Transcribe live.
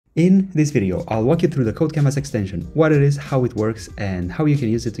In this video, I'll walk you through the Code Canvas extension, what it is, how it works, and how you can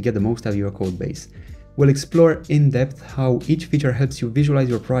use it to get the most out of your code base. We'll explore in depth how each feature helps you visualize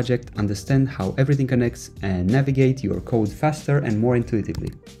your project, understand how everything connects, and navigate your code faster and more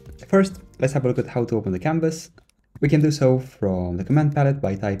intuitively. First, let's have a look at how to open the canvas. We can do so from the command palette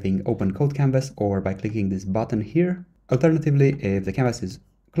by typing Open Code Canvas or by clicking this button here. Alternatively, if the canvas is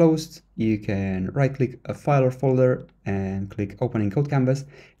closed, you can right-click a file or folder and click Open in Code Canvas.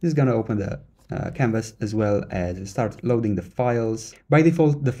 This is going to open the canvas as well as start loading the files. By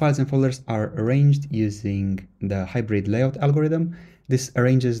default, the files and folders are arranged using the hybrid layout algorithm. This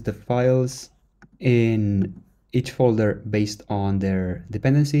arranges the files in each folder based on their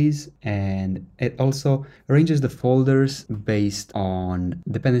dependencies, and it also arranges the folders based on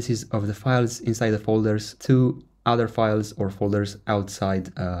dependencies of the files inside the folders to other files or folders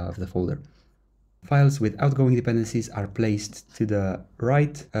outside of the folder. Files with outgoing dependencies are placed to the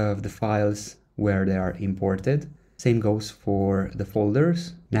right of the files where they are imported. Same goes for the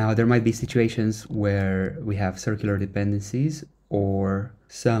folders. Now, there might be situations where we have circular dependencies or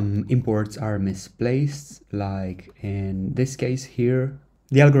some imports are misplaced, like in this case here.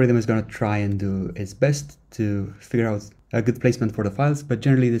 The algorithm is going to try and do its best to figure out a good placement for the files, but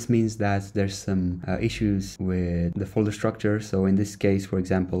generally this means that there's some issues with the folder structure. So in this case, for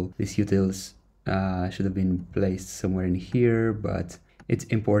example, this utils should have been placed somewhere in here, but it's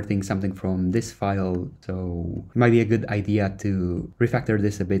importing something from this file, so it might be a good idea to refactor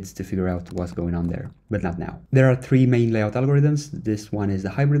this a bit to figure out what's going on there, but not now. There are three main layout algorithms. This one is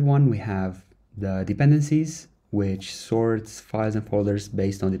the hybrid one. We have the dependencies, which sorts files and folders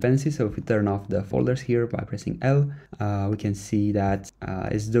based on dependencies. So if we turn off the folders here by pressing L, we can see that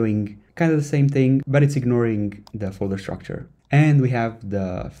it's doing kind of the same thing, but it's ignoring the folder structure. And we have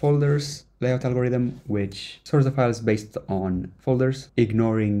the folders layout algorithm, which sorts the files based on folders,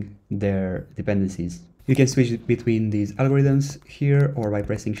 ignoring their dependencies. You can switch between these algorithms here or by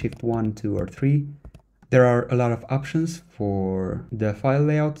pressing Shift 1, 2, or 3. There are a lot of options for the file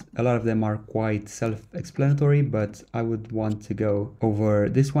layout. A lot of them are quite self-explanatory, but I would want to go over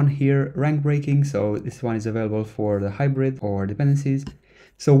this one here, rank breaking. So this one is available for the hybrid or dependencies.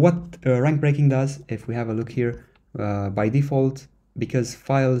 So what rank breaking does, if we have a look here, by default, because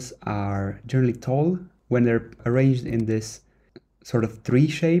files are generally tall when they're arranged in this sort of tree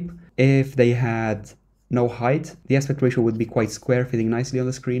shape, if they had no height, the aspect ratio would be quite square, fitting nicely on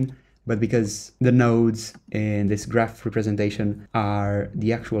the screen. But because the nodes in this graph representation are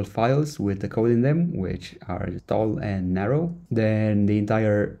the actual files with the code in them, which are tall and narrow, then the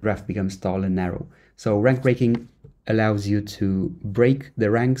entire graph becomes tall and narrow. So rank breaking allows you to break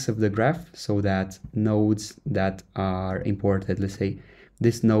the ranks of the graph so that nodes that are imported, let's say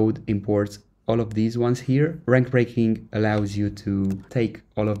this node imports all of these ones here. Rank breaking allows you to take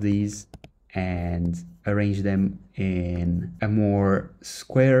all of these and arrange them in a more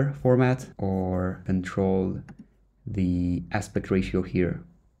square format or control the aspect ratio here.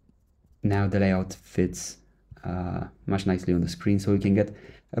 Now the layout fits much nicely on the screen, so we can get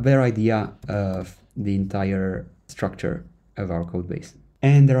a better idea of the entire structure of our code base.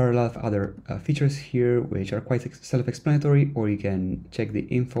 And there are a lot of other features here which are quite self-explanatory, or you can check the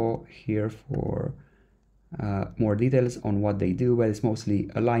info here for more details on what they do, but it's mostly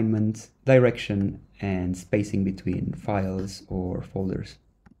alignment, direction, and spacing between files or folders.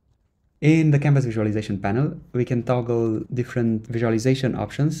 In the Canvas visualization panel, we can toggle different visualization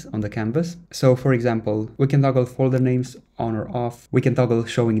options on the canvas. So for example, we can toggle folder names on or off. We can toggle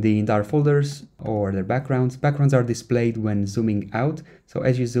showing the entire folders or their backgrounds. Backgrounds are displayed when zooming out. So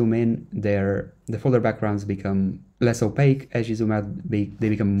as you zoom in, the folder backgrounds become less opaque. As you zoom out, they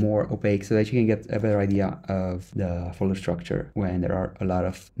become more opaque, so that you can get a better idea of the folder structure when there are a lot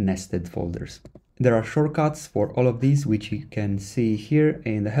of nested folders. There are shortcuts for all of these, which you can see here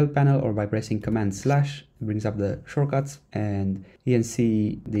in the help panel or by pressing Command/. It brings up the shortcuts, and you can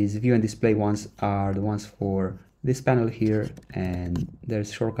see these view and display ones are the ones for this panel here, and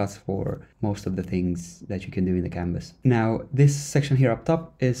there's shortcuts for most of the things that you can do in the canvas. Now, this section here up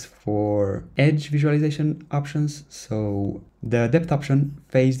top is for edge visualization options. So the depth option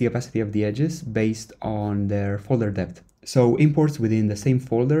fades the opacity of the edges based on their folder depth. So imports within the same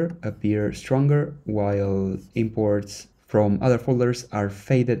folder appear stronger, while imports from other folders are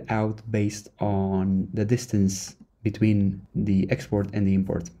faded out based on the distance between the export and the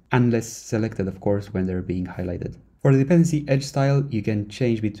import, unless selected, of course, when they're being highlighted. For the dependency edge style, you can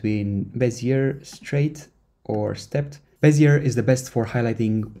change between Bezier, straight, or stepped. Bezier is the best for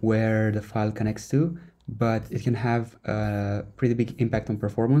highlighting where the file connects to, but it can have a pretty big impact on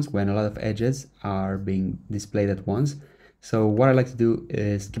performance when a lot of edges are being displayed at once. So what I like to do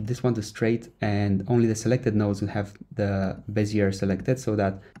is keep this one to straight, and only the selected nodes will have the Bezier selected, so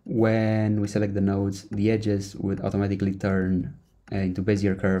that when we select the nodes, the edges would automatically turn into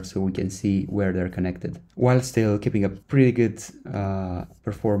Bezier curves so we can see where they're connected, while still keeping a pretty good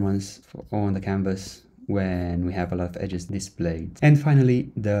performance on the canvas when we have a lot of edges displayed. And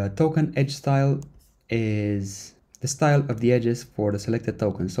finally, the token edge style is the style of the edges for the selected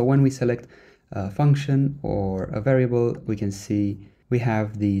token. So when we select a function or a variable, we can see we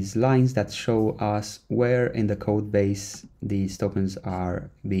have these lines that show us where in the code base these tokens are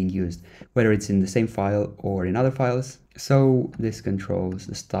being used, whether it's in the same file or in other files. So this controls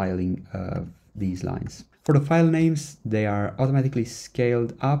the styling of these lines. For the file names, they are automatically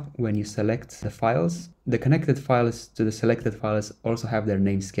scaled up when you select the files. The connected files to the selected files also have their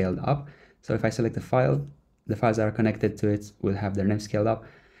name scaled up. So if I select a file, the files that are connected to it will have their name scaled up.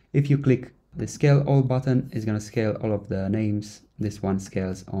 If you click the scale all button, is going to scale all of the names. This one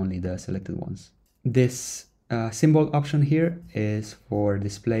scales only the selected ones. This symbol option here is for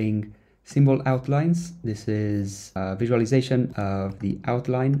displaying symbol outlines. This is a visualization of the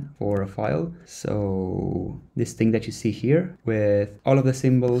outline for a file. So this thing that you see here with all of the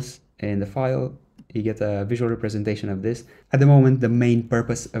symbols in the file, you get a visual representation of this. At the moment, the main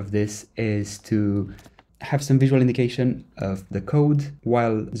purpose of this is to have some visual indication of the code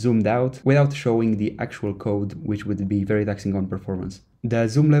while zoomed out without showing the actual code, which would be very taxing on performance. The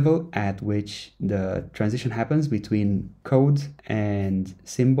zoom level at which the transition happens between code and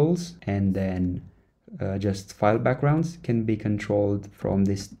symbols and then just file backgrounds can be controlled from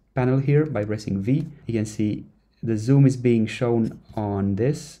this panel here by pressing V. You can see the zoom is being shown on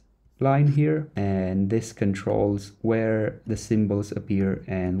this line here, and this controls where the symbols appear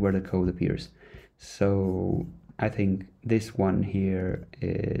and where the code appears. So I think this one here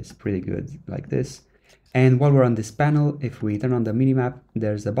is pretty good like this. And while we're on this panel, if we turn on the minimap,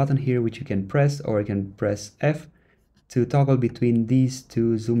 there's a button here which you can press, or you can press F to toggle between these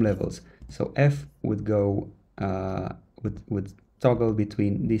two zoom levels. So F would go would toggle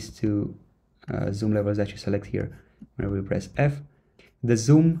between these two zoom levels that you select here. Whenever we press F, the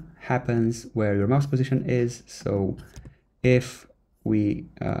zoom happens where your mouse position is. So if we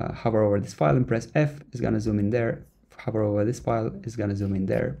hover over this file and press F, it's gonna zoom in there. Hover over this file, it's gonna zoom in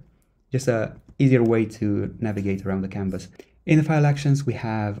there. Just a easier way to navigate around the canvas. In the file actions, we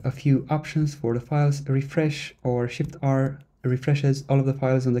have a few options for the files. Refresh or Shift R refreshes all of the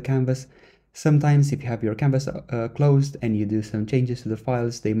files on the canvas. Sometimes if you have your canvas closed and you do some changes to the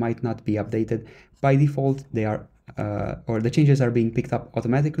files, they might not be updated. By default, they are or the changes are being picked up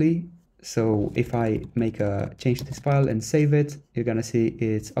automatically. So if I make a change to this file and save it, you're gonna see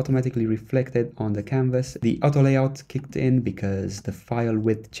it's automatically reflected on the canvas. The auto layout kicked in because the file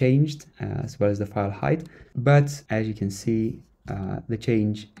width changed as well as the file height. But as you can see, the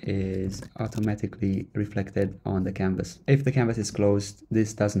change is automatically reflected on the canvas. If the canvas is closed,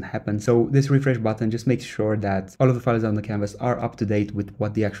 this doesn't happen. So this refresh button just makes sure that all of the files on the canvas are up to date with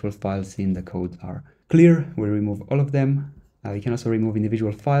what the actual files in the code are. Clear will remove all of them. You can also remove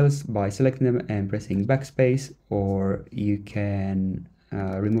individual files by selecting them and pressing backspace, or you can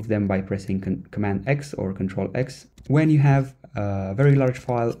remove them by pressing Command X or Control X. When you have a very large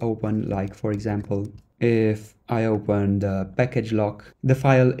file open, like for example, if I open the package lock, the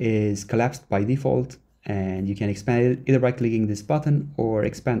file is collapsed by default, and you can expand it either by clicking this button or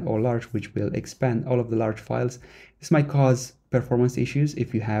expand all large, which will expand all of the large files. This might cause performance issues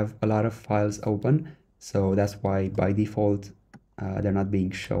if you have a lot of files open. So that's why by default, they're not being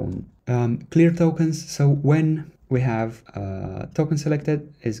shown. Clear tokens. So when we have a token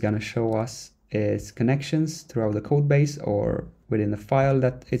selected, it's gonna show us its connections throughout the code base or within the file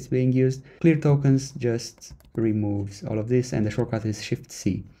that it's being used. Clear tokens just removes all of this, and the shortcut is Shift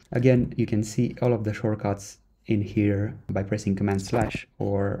C. Again, you can see all of the shortcuts in here by pressing Command/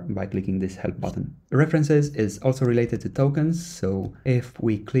 or by clicking this help button. References is also related to tokens. So if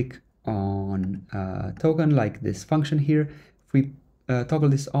we click on a token like this function here, if we toggle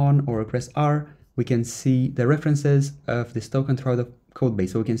this on or press R, we can see the references of this token throughout the code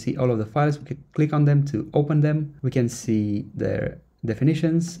base. So we can see all of the files, we can click on them to open them. We can see their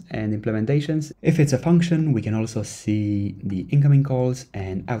definitions and implementations. If it's a function, we can also see the incoming calls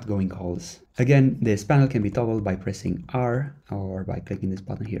and outgoing calls. Again, this panel can be toggled by pressing R or by clicking this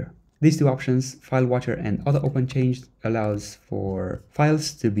button here. These two options, File Watcher and Auto Open Change, allows for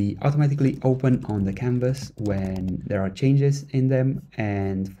files to be automatically open on the canvas when there are changes in them,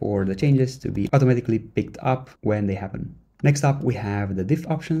 and for the changes to be automatically picked up when they happen. Next up, we have the diff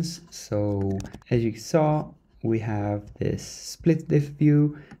options. So as you saw, we have this split diff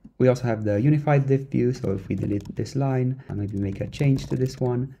view We also have the unified diff view, so if we delete this line, and maybe make a change to this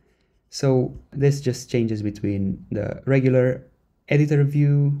one. So this just changes between the regular editor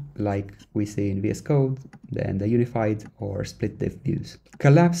view, like we see in VS Code, then the unified or split diff views.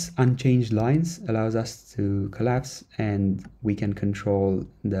 Collapse unchanged lines allows us to collapse, and we can control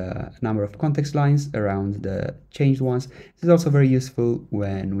the number of context lines around the changed ones. This is also very useful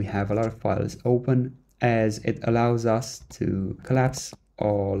when we have a lot of files open, as it allows us to collapse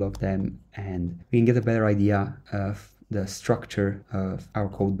all of them, and we can get a better idea of the structure of our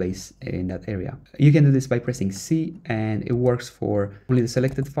code base in that area. You can do this by pressing C, and it works for only the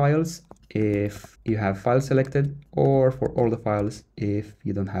selected files if you have files selected, or for all the files if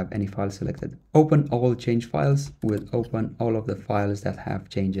you don't have any files selected. Open all change files will open all of the files that have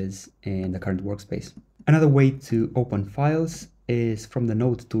changes in the current workspace. Another way to open files is from the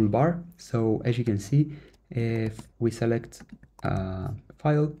node toolbar. So as you can see, if we select a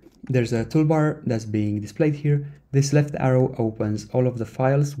file, there's a toolbar that's being displayed here. This left arrow opens all of the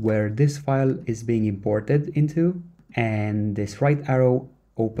files where this file is being imported into, and this right arrow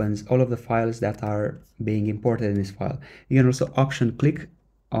opens all of the files that are being imported in this file. You can also option click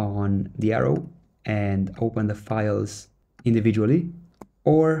on the arrow and open the files individually,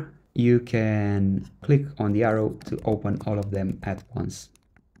 or you can click on the arrow to open all of them at once.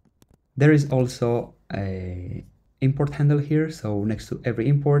 There is also a import handle here, so next to every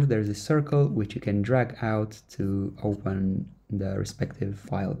import there's a circle which you can drag out to open the respective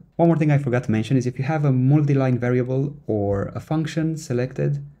file. One more thing I forgot to mention is if you have a multi-line variable or a function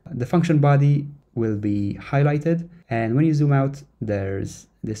selected, the function body will be highlighted, and when you zoom out there's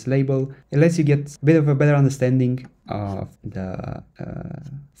this label. It lets you get a bit of a better understanding of the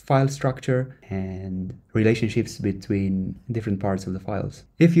file structure and relationships between different parts of the files.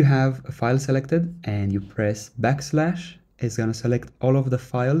 If you have a file selected and you press backslash, it's going to select all of the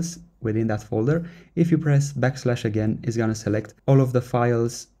files within that folder. If you press backslash again, it's going to select all of the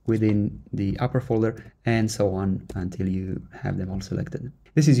files within the upper folder, and so on until you have them all selected.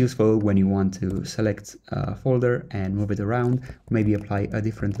 This is useful when you want to select a folder and move it around, maybe apply a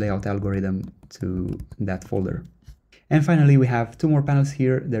different layout algorithm to that folder. And finally, we have two more panels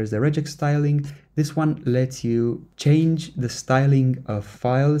here. There's the regex styling. This one lets you change the styling of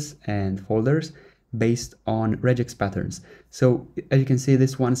files and folders based on regex patterns. So as you can see,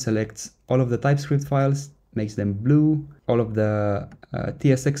 this one selects all of the TypeScript files, makes them blue, all of the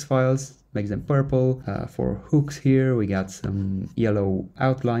TSX files, makes them purple. For hooks here, we got some yellow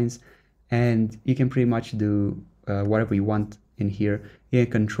outlines, and you can pretty much do whatever you want in here. You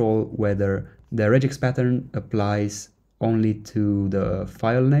can control whether the regex pattern applies only to the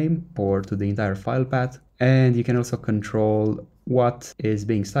file name or to the entire file path. And you can also control what is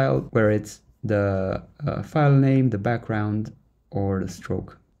being styled, where it's the file name, the background, or the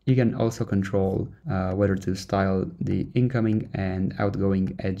stroke. You can also control whether to style the incoming and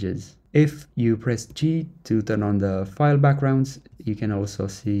outgoing edges. If you press G to turn on the file backgrounds, you can also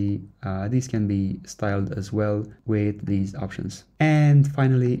see these can be styled as well with these options. And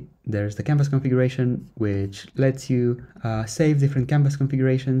finally, there's the canvas configuration, which lets you save different canvas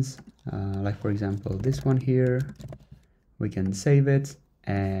configurations. Like for example, this one here, we can save it,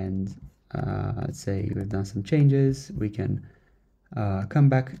 and let's say we've done some changes, we can come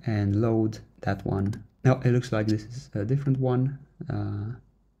back and load that one. Now it looks like this is a different one.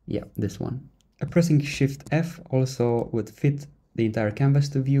 Yeah, this one. Pressing Shift F also would fit the entire canvas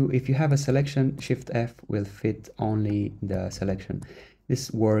to view. If you have a selection, Shift F will fit only the selection.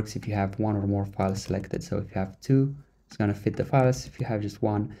 This works if you have one or more files selected. So if you have two, it's going to fit the files. If you have just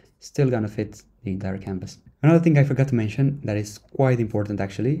one, still going to fit the entire canvas. Another thing I forgot to mention that is quite important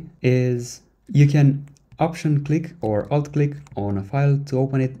actually is you can option click or alt click on a file to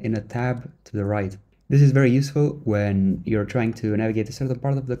open it in a tab to the right. This is very useful when you're trying to navigate a certain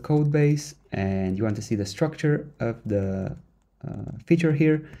part of the code base and you want to see the structure of the feature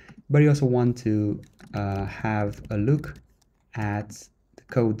here, but you also want to have a look at the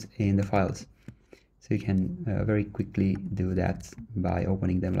code in the files. So you can very quickly do that by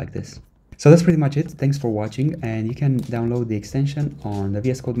opening them like this. So that's pretty much it. Thanks for watching, and you can download the extension on the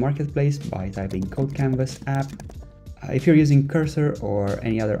VS Code Marketplace by typing Code Canvas app. If you're using Cursor or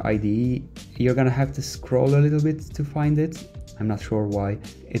any other IDE, you're gonna have to scroll a little bit to find it. I'm not sure why.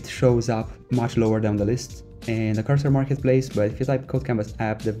 It shows up much lower down the list in the Cursor Marketplace, but if you type Code Canvas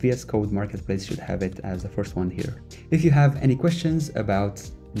app, the VS Code Marketplace should have it as the first one here. If you have any questions about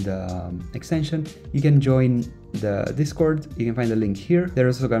the extension, you can join the Discord. You can find the link here.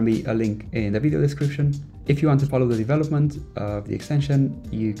 There's also going to be a link in the video description. If you want to follow the development of the extension,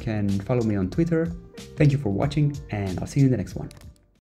 you can follow me on Twitter. Thank you for watching, and I'll see you in the next one.